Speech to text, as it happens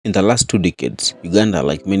In the last 2 decades, Uganda,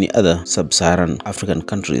 like many other sub-Saharan African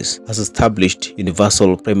countries, has established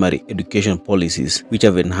universal primary education policies which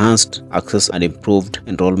have enhanced access and improved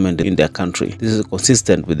enrollment in their country. This is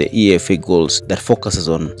consistent with the EFA goals that focuses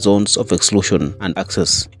on zones of exclusion and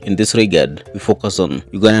access. In this regard, we focus on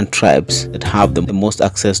Ugandan tribes that have the most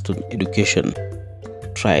access to education,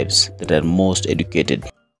 tribes that are most educated.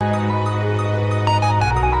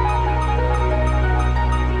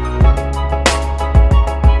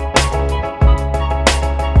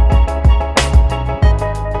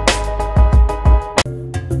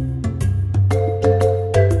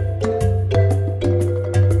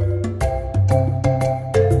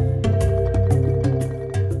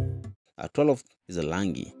 At 12 is the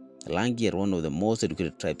Langi. The Langi are one of the most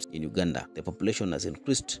educated tribes in Uganda. The population has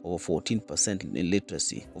increased over 14% in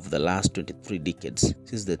literacy over the last 23 decades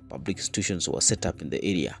since the public institutions were set up in the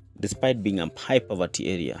area. Despite being a high poverty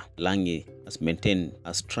area, Langi has maintained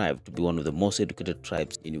and strived to be one of the most educated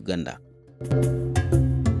tribes in Uganda.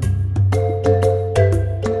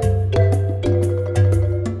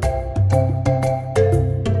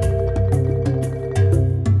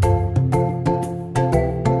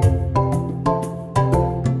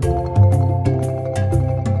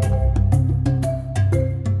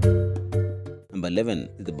 Number 11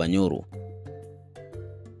 is the Banyoro,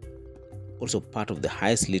 also part of the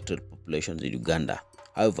highest literate populations in Uganda.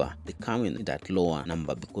 However, they come in that lower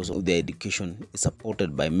number because of their education is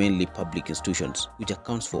supported by mainly public institutions, which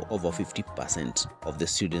accounts for over 50% of the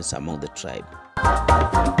students among the tribe.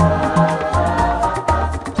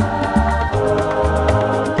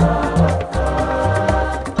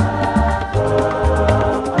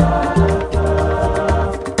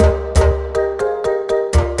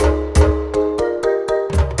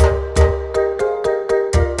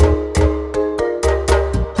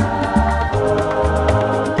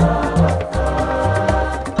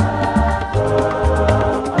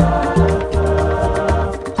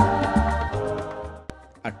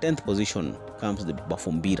 At 10th position comes the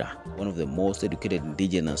Bafumbira, one of the most educated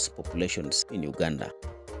indigenous populations in Uganda.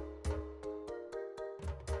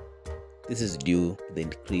 This is due to the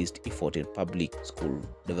increased effort in public school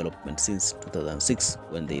development since 2006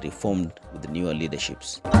 when they reformed with the newer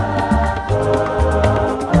leaderships.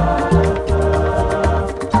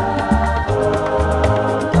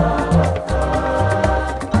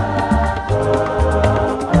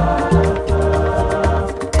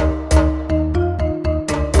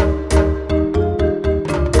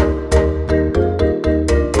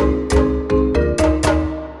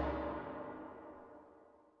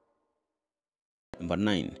 Number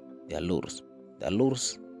 9, the Alurs. The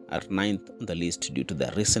Alurs are 9th on the list due to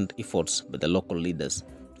the recent efforts by the local leaders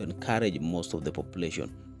to encourage most of the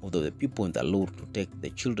population, of the people in the Alur, to take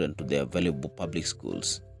their children to their valuable public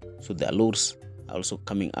schools. So the Alurs are also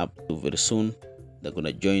coming up very soon. They're going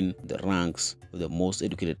to join the ranks of the most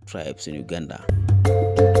educated tribes in Uganda.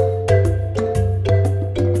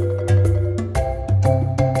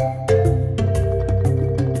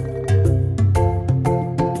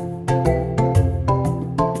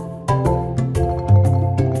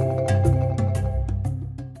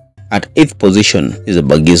 At 8th position is the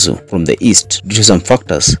Bagisu from the east due to some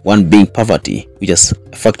factors, one being poverty, which has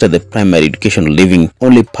affected the primary education, leaving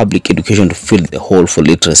only public education to fill the hole for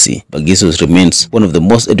literacy. Bagisu remains one of the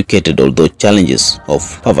most educated, although challenges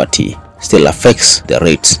of poverty still affects the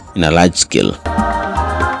rates in a large scale.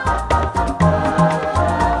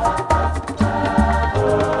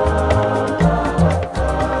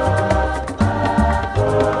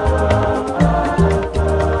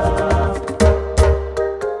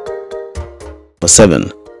 Number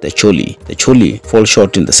 7, the Acholi. The Acholi falls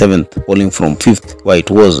short in the 7th, falling from 5th where it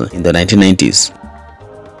was in the 1990s.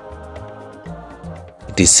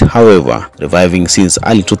 It is, however, reviving since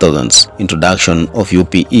early 2000s introduction of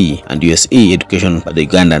UPE and USE education by the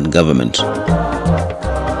Ugandan government.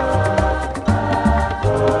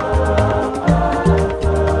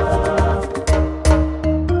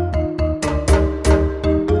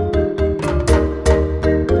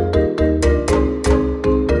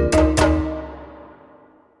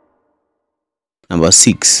 Number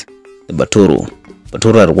 6, the Batoro.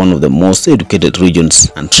 Batoro are one of the most educated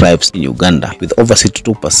regions and tribes in Uganda, with over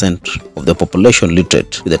 62% of the population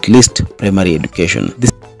literate with at least primary education.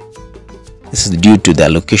 This is due to their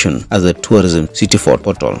location as a tourism city for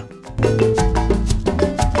portal.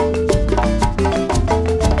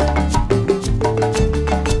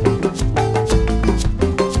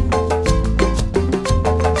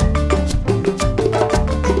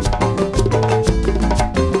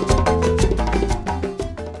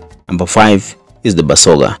 Number 5 is the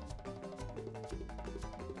Basoga.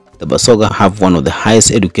 The Basoga have one of the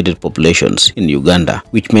highest educated populations in Uganda,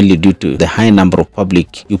 which mainly due to the high number of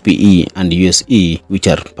public UPE and USE, which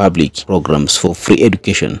are public programs for free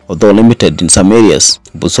education. Although limited in some areas,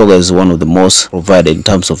 Basoga is one of the most provided in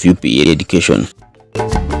terms of UPE education.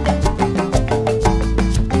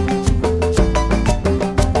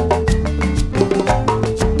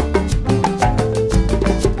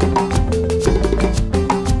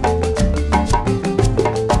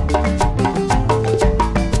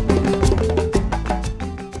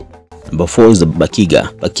 Number 4 is the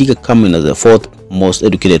Bakiga. Bakiga come in as the fourth most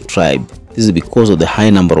educated tribe. This is because of the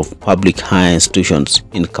high number of public higher institutions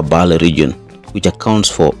in Kampala region, which accounts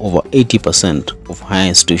for over 80% of higher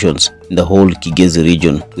institutions in the whole Kigezi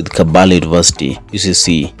region, with Kampala University,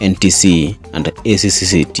 UCC, NTC, and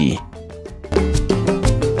ACCCT.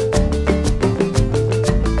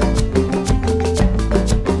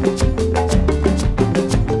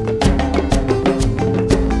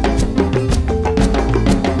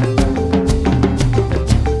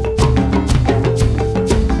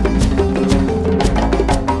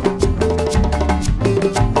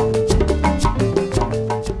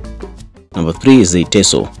 Number 3 is the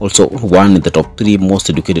Iteso, also one of the top 3 most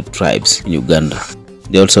educated tribes in Uganda.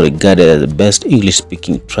 They are also regarded as the best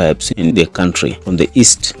English-speaking tribes in their country. From the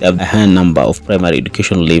east, they have a high number of primary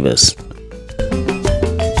education leavers.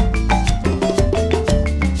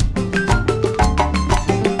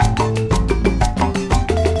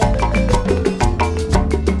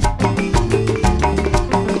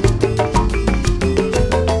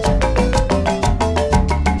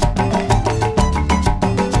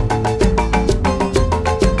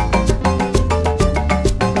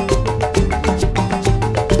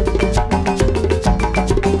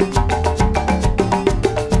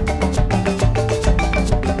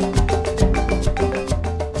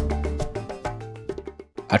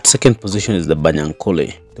 At second position is the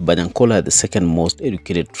Banyankole. The Banyankole are the second most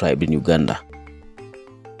educated tribe in Uganda.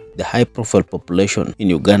 The high-profile population in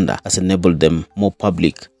Uganda has enabled them more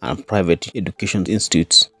public and private education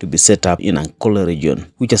institutes to be set up in Ankole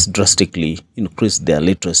region, which has drastically increased their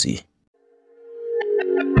literacy.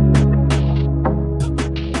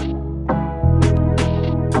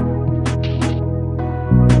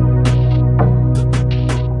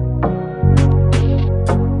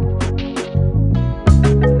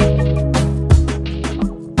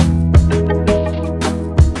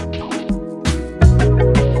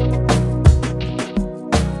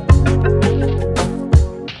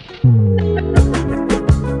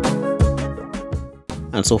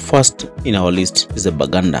 And so first in our list is the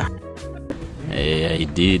Baganda. I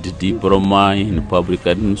did diploma in public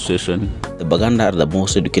administration. The Baganda are the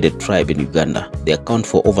most educated tribe in Uganda. They account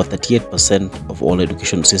for over 38% of all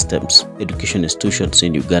education institutions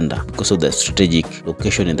in Uganda because of their strategic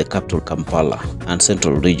location in the capital Kampala and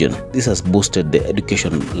central region. This has boosted the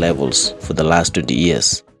education levels for the last 20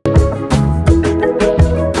 years.